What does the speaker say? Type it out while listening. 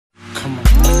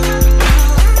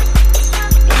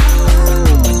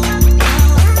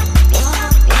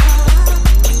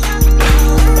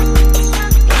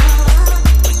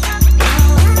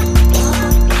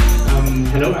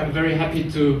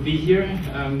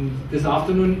this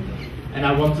afternoon, and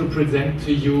I want to present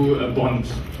to you a bond.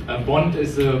 A bond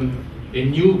is a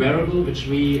new wearable which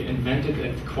we invented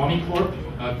at Kwamecorp.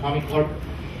 Kwamecorp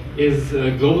is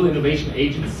a global innovation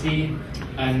agency,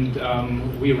 and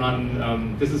we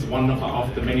run, this is one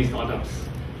of the many startups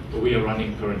we are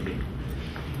running currently.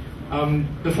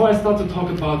 Before I start to talk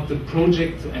about the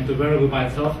project and the wearable by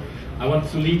itself, I want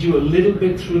to lead you a little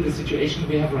bit through the situation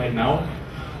we have right now.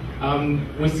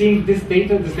 We're seeing this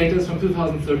data is from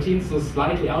 2013, so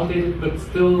slightly outdated, but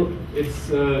still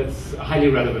it's highly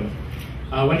relevant.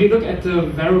 When you look at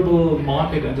the wearable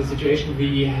market and the situation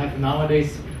we have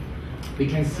nowadays, we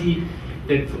can see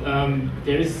that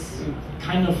there is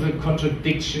kind of a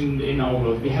contradiction in our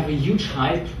world. We have a huge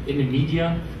hype in the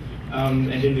media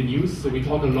and in the news, so we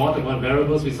talk a lot about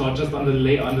wearables. We saw just on the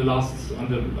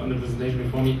presentation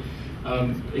before me,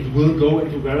 it will go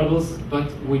into wearables,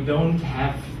 but we don't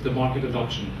have the market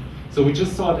adoption. So we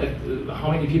just saw that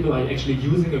how many people are actually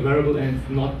using a wearable, and it's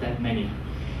not that many.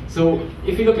 So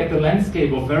if you look at the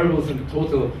landscape of wearables in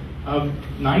total,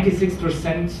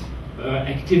 96%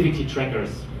 activity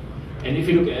trackers. And if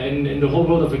you look in the whole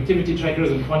world of activity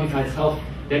trackers and quantified health,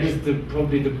 that is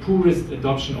probably the poorest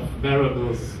adoption of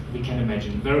wearables we can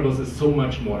imagine. Wearables is so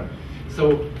much more.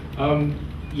 So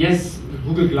yes,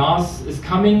 Google Glass is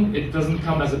coming. It doesn't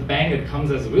come as a bang, it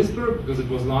comes as a whisper, because it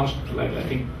was launched like I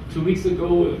think 2 weeks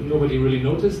ago. Nobody really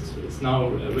noticed. It's now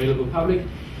available public.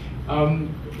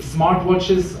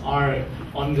 Smartwatches are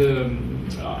on the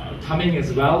coming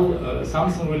as well.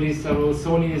 Samsung released several,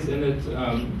 Sony is in it.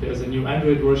 There's a new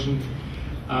Android version.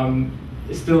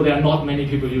 Still, there are not many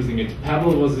people using it.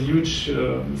 Pebble was a huge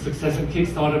success in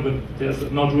Kickstarter, but there's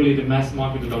not really the mass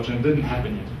market adoption. It didn't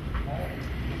happen yet.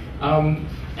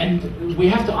 And we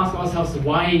have to ask ourselves,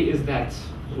 why is that?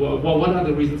 Well, what are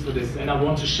the reasons for this? And I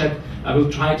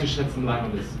will try to shed some light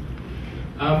on this.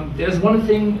 There's one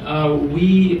thing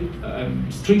we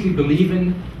strictly believe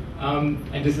in,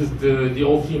 and this is the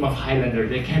old theme of Highlander.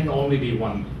 There can only be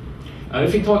one.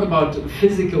 If we talk about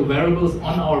physical wearables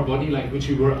on our body, like which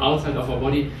we were outside of our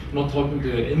body, not talking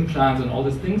to implants and all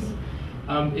these things,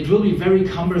 it will be very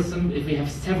cumbersome if we have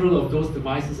several of those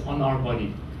devices on our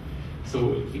body.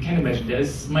 So you can imagine,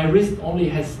 my wrist only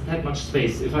has that much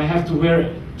space. If I have to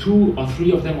wear 2 or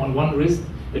 3 of them on one wrist,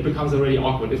 it becomes already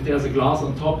awkward. If there's a glass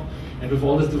on top and with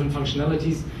all these different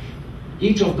functionalities,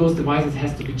 each of those devices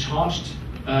has to be charged.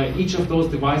 Each of those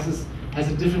devices has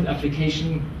a different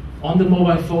application on the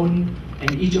mobile phone,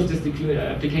 and each of this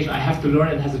application I have to learn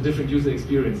and has a different user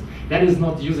experience. That is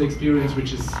not the user experience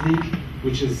which is sleek,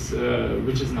 which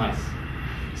is nice.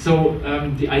 So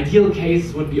the ideal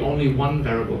case would be only one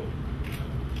wearable.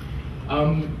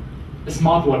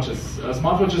 Smartwatches.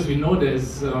 Smartwatches, we know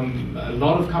there's a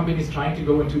lot of companies trying to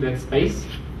go into that space.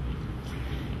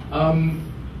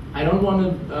 I don't want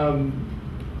to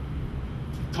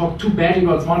talk too badly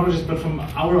about smartwatches, but from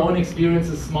our own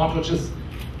experiences, smartwatches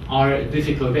are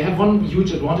difficult. They have one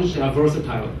huge advantage: they are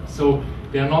versatile. So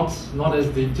they are not as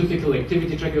the typical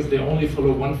activity trackers. They only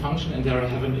follow one function, and they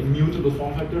have an immutable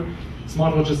form factor.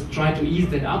 Smartwatches try to ease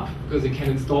that up, because you can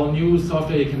install new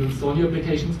software, you can install new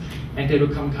applications, and they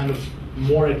become kind of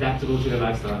more adaptable to your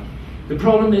lifestyle. The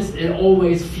problem is, it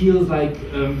always feels like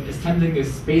assembling a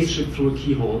spaceship through a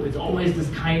keyhole. It's always this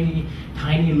tiny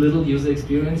little user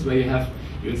experience where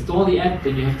you install the app,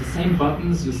 then you have the same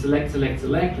buttons, you select,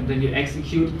 and then you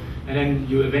execute, and then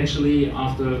you eventually,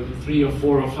 after 3 or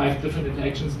 4 or 5 different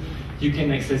interactions, you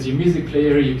can access your music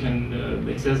player, you can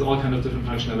access all kinds of different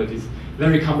functionalities.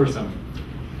 Very cumbersome.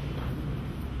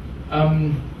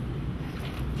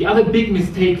 The other big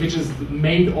mistake, which is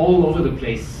made all over the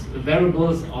place,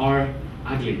 wearables are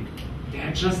ugly.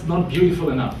 They're just not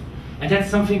beautiful enough. And that's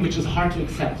something which is hard to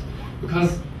accept,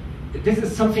 because this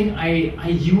is something I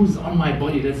use on my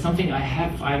body. That's something I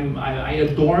have. I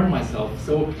adorn myself.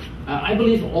 So I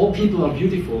believe all people are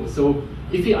beautiful. So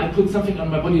if I put something on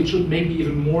my body, it should make me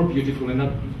even more beautiful and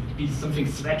not be something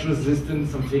sweat resistant,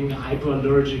 something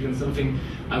hyperallergic, and something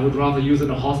I would rather use in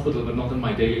a hospital but not in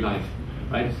my daily life,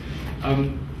 right?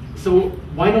 So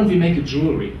why don't we make a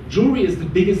jewelry? Jewelry is the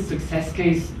biggest success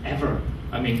case ever.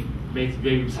 I mean,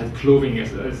 maybe besides clothing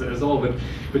as all, but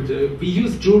we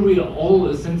use jewelry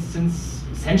all since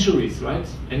centuries, right?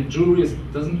 And jewelry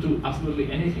doesn't do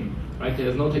absolutely anything, right?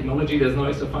 There's no technology, there's no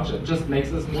extra function. It just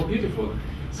makes us more beautiful.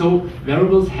 So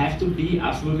wearables have to be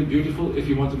absolutely beautiful if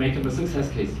you want to make them a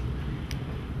success case.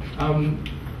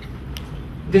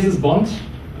 This is Bond.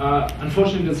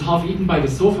 Unfortunately, it's half eaten by the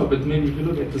sofa, but maybe if you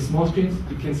look at the small screens,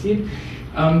 you can see it.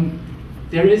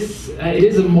 It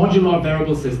is a modular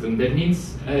wearable system. That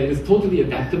means it is totally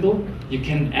adaptable. You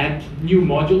can add new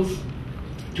modules.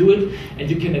 to it, and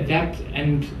you can adapt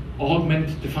and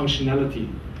augment the functionality.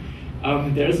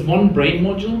 There is one brain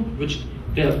module which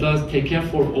does take care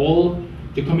for all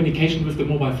the communication with the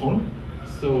mobile phone.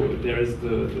 So there is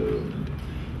the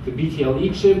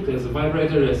BTLE chip, there's a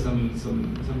vibrator, there's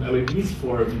some LEDs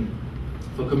for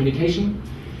communication.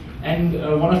 And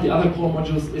one of the other core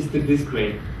modules is the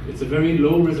display. It's a very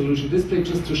low resolution display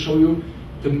just to show you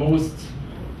the most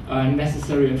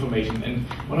necessary information. And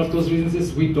one of those reasons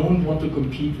is we don't want to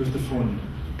compete with the phone.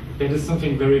 That is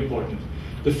something very important.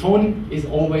 The phone is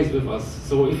always with us.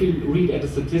 So if you read at the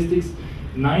statistics,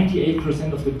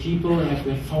 98% of the people have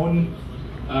their phone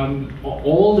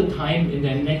all the time in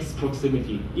their next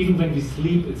proximity. Even when we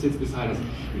sleep, it sits beside us.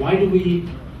 Why do we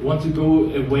want to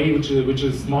go away, which a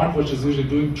smartwatch is usually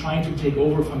doing, trying to take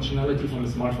over functionality from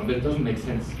the smartphone? That doesn't make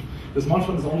sense. The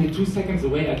smartphone is only 2 seconds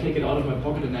away. I take it out of my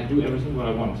pocket and I do everything what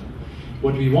I want.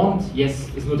 What we want, yes,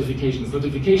 is notifications.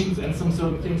 Notifications and some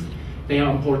certain things, they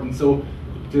are important. So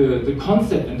the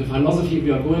concept and the philosophy we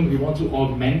are going, we want to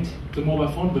augment the mobile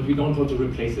phone, but we don't want to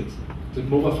replace it. The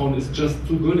mobile phone is just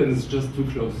too good and it's just too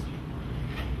close.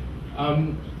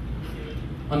 On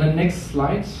the next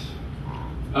slide,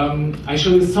 I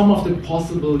show you some of the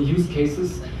possible use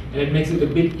cases, and it makes it a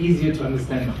bit easier to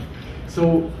understand.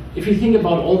 So if you think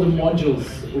about all the modules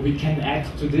we can add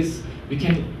to this, we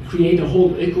can create a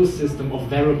whole ecosystem of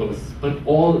variables, but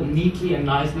all neatly and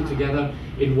nicely together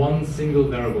in one single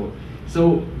variable.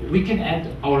 So we can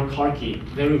add our car key,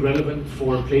 very relevant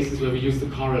for places where we use the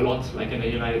car a lot, like in the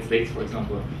United States, for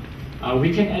example.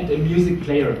 We can add a music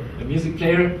player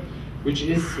which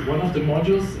is one of the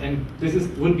modules, and this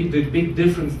would be the big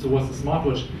difference towards the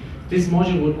smartwatch. This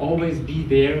module would always be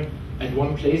there at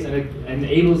one place, and it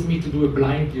enables me to do a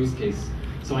blind use case.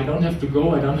 So I don't have to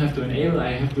go, I don't have to enable,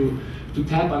 I have to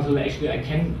tap until actually I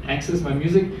can access my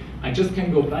music. I just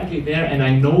can go blindly there, and I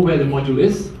know where the module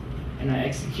is, and I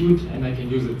execute, and I can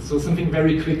use it. So something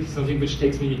very quick, something which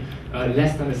takes me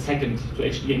less than a second to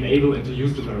actually enable and to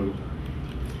use the variable.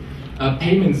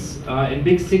 Payments in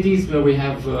big cities where we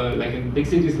have, like in big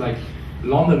cities like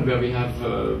London, where we have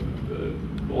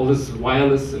all this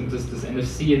wireless and this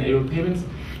NFC-enabled payments,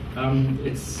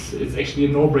 it's actually a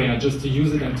no-brainer just to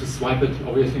use it and to swipe it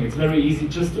over your thing. It's very easy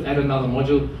just to add another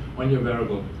module on your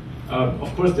variable.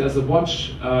 Of course, there's a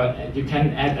watch. You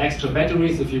can add extra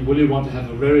batteries if you really want to have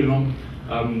a very long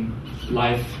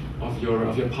life of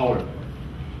your power.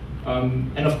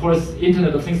 And of course,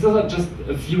 Internet of Things. Those are just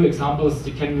a few examples.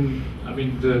 You can, I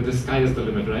mean, the sky is the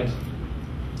limit, right?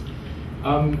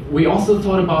 We also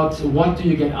thought about what do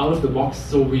you get out of the box.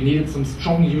 So we needed some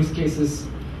strong use cases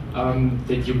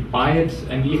that you buy it,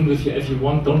 and even if you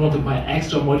don't want to buy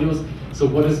extra modules. So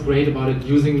what is great about it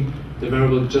using the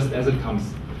variable just as it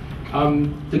comes?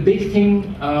 The big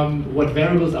thing, what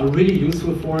variables are really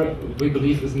useful for, we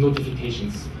believe, is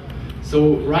notifications.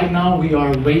 So right now we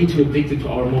are way too addicted to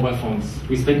our mobile phones.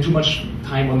 We spend too much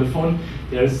time on the phone.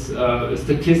 There's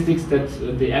statistics that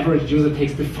the average user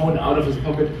takes the phone out of his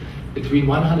pocket between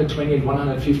 120 and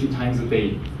 150 times a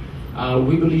day.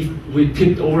 We believe we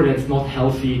tipped over that's not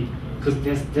healthy, because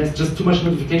there's just too much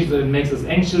notification and it makes us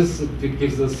anxious. It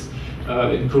gives us,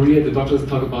 in Korea, the doctors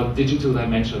talk about digital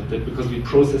dementia, that because we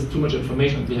process too much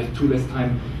information, we have too less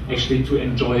time actually to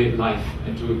enjoy life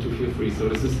and to feel free. So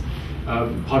this is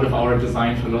part of our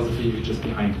design philosophy, which is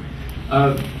behind.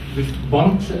 With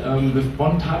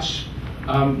Bond Touch,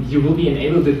 you will be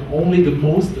enabled with only the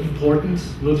most important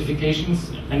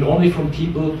notifications, and only from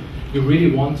people you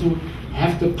really want to,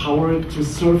 have the power to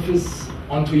surface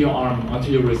onto your arm,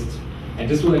 onto your wrist. And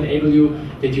this will enable you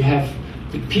that you have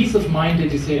the peace of mind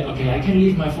that you say, okay, I can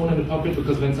leave my phone in the pocket,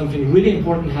 because when something really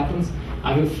important happens,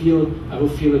 I will feel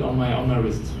it on my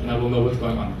wrist, and I will know what's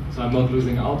going on. So I'm not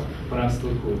losing out, but I'm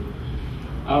still cool.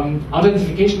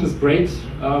 Authentication is great.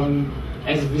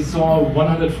 As we saw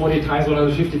 140 times,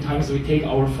 150 times, we take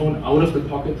our phone out of the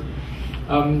pocket.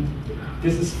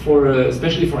 This is for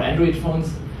especially for Android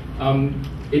phones.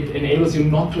 It enables you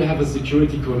not to have a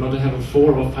security code, not to have a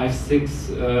 4 or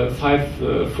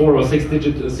 6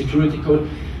 digit security code.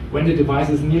 When the device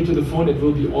is near to the phone, it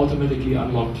will be automatically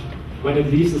unlocked. When it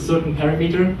leaves a certain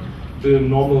parameter, the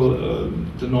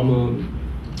normal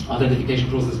authentication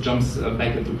process jumps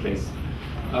back into place.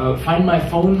 Find My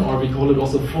Phone, or we call it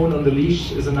also phone on the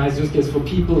leash, is a nice use case for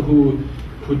people who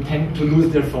tend to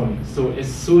lose their phone. So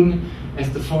as soon as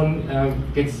the phone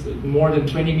gets more than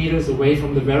 20 meters away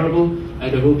from the variable,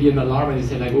 there will be an alarm, and you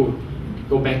say like, oh,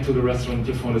 go back to the restaurant,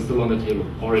 your phone is still on the table,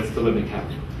 or it's still in the cab.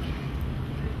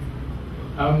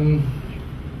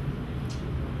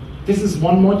 This is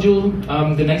one module.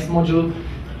 The next module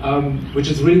which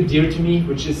is really dear to me,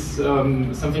 which is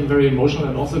something very emotional,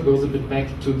 and also goes a bit back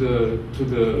to the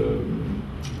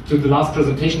last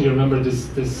presentation. You remember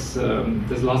this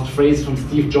last phrase from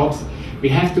Steve Jobs: we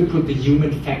have to put the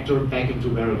human factor back into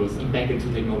wearables and back into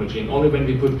technology. And only when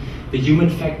we put the human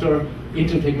factor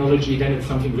into technology, then it's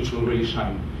something which will really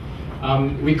shine.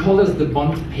 We call this the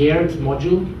bond paired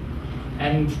module,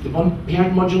 and the bond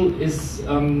paired module is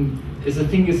a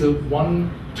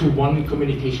one-to-one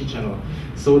communication channel.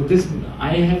 So this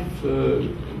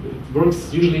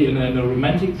works usually in a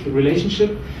romantic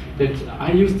relationship, that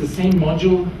I use the same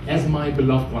module as my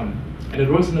beloved one, and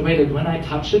it works in a way that when I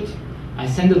touch it, I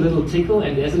send a little tickle,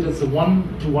 and as it is a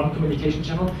one-to-one communication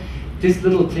channel, this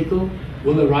little tickle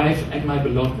will arrive at my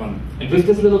beloved one. And with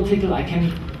this little tickle, I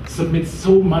can submit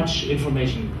so much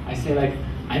information. I say, like,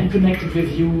 I'm connected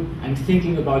with you, I'm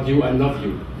thinking about you, I love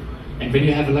you. And when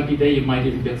you have a lucky day, you might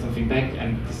even get something back,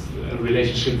 and this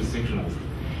relationship is synchronized.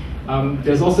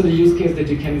 There's also the use case that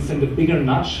you can send a bigger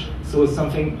nudge. So it's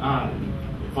something,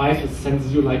 wife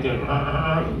sends you like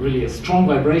really a strong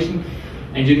vibration,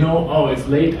 and you know, oh, it's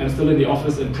late, I'm still in the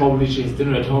office, and probably she has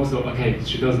dinner at home, so okay,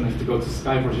 she doesn't have to go to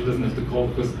Skype, or she doesn't have to call,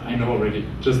 because I know already,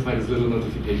 just by this little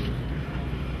notification.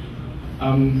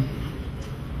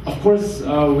 Of course,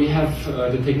 we have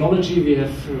the technology, we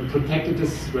have protected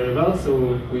this very well,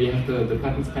 so we have the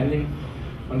patents pending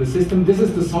on the system. This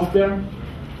is the software.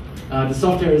 The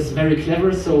software is very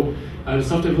clever, so the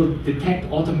software will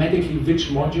detect automatically which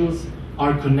modules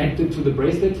are connected to the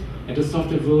bracelet, and the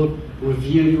software will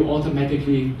reveal you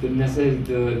automatically the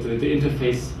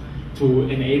interface to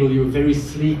enable you a very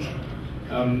sleek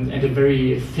and a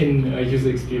very thin user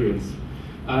experience.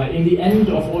 In the end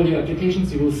of all your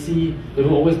applications, you will see there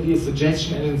will always be a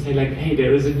suggestion and say, like, hey,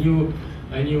 there is a new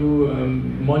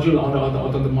module out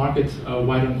on the market.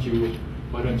 Why don't you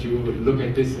look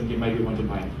at this, and you maybe want to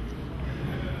buy it.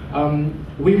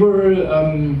 We were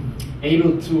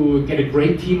able to get a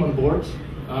great team on board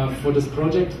for this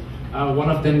project. One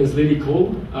of them is Lily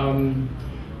Cole, a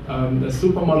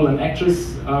supermodel and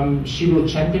actress. She will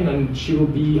champion, and she will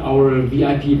be our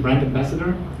VIP brand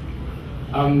ambassador.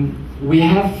 We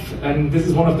have, and this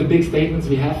is one of the big statements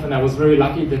we have, and I was very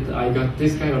lucky that I got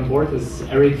this guy on board, is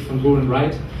Eric van Buren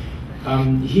Wright.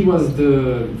 He was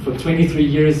for 23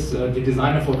 years the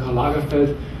designer for Karl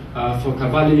Lagerfeld, for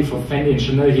Cavalli, for Fendi and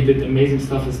Chanel. He did amazing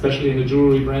stuff, especially in the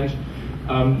jewelry branch.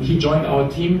 He joined our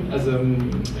team as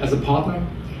a partner,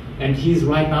 and he's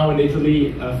right now in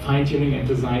Italy fine-tuning and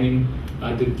designing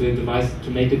the device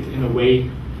to make it in a way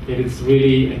that it's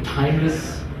really a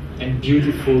timeless and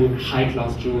beautiful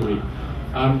high-class jewelry.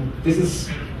 This is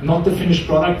not the finished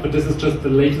product, but this is just the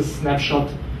latest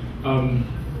snapshot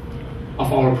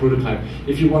of our prototype.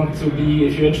 If you're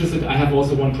interested, I have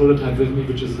also one prototype with me,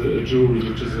 which is a jewelry,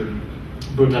 which is a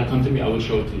prototype. Come to me, I will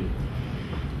show it to you.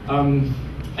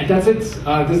 And that's it.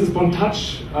 This is Bond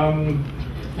Touch.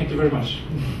 Thank you very much.